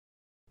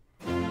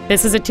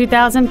This is a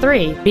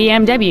 2003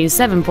 BMW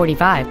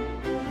 745.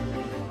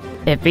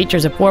 It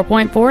features a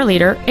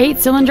 4.4-liter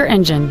 8-cylinder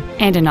engine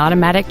and an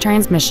automatic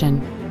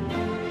transmission.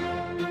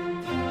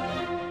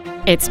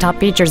 Its top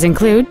features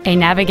include a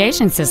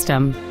navigation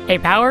system, a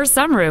power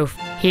sunroof,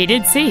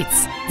 heated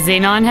seats,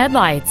 xenon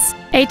headlights,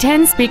 a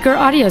 10-speaker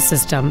audio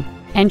system,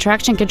 and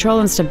traction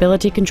control and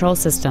stability control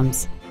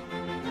systems.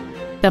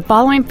 The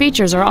following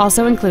features are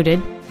also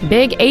included: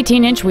 big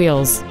 18-inch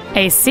wheels,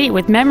 a seat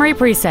with memory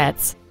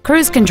presets,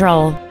 cruise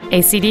control,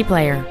 a CD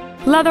player,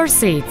 leather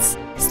seats,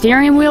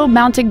 steering wheel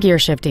mounted gear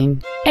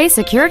shifting, a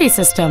security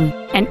system,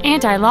 an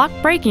anti-lock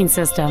braking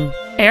system,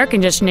 air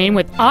conditioning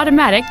with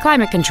automatic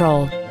climate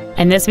control,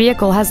 and this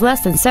vehicle has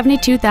less than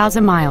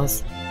 72,000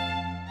 miles.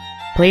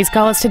 Please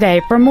call us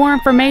today for more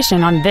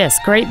information on this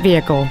great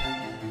vehicle.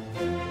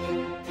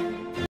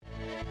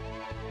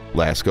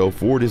 Lasco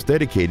Ford is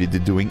dedicated to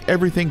doing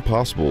everything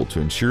possible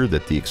to ensure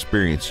that the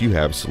experience you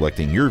have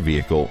selecting your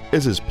vehicle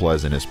is as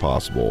pleasant as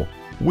possible.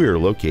 We're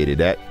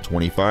located at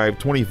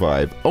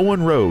 2525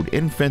 Owen Road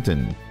in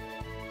Fenton.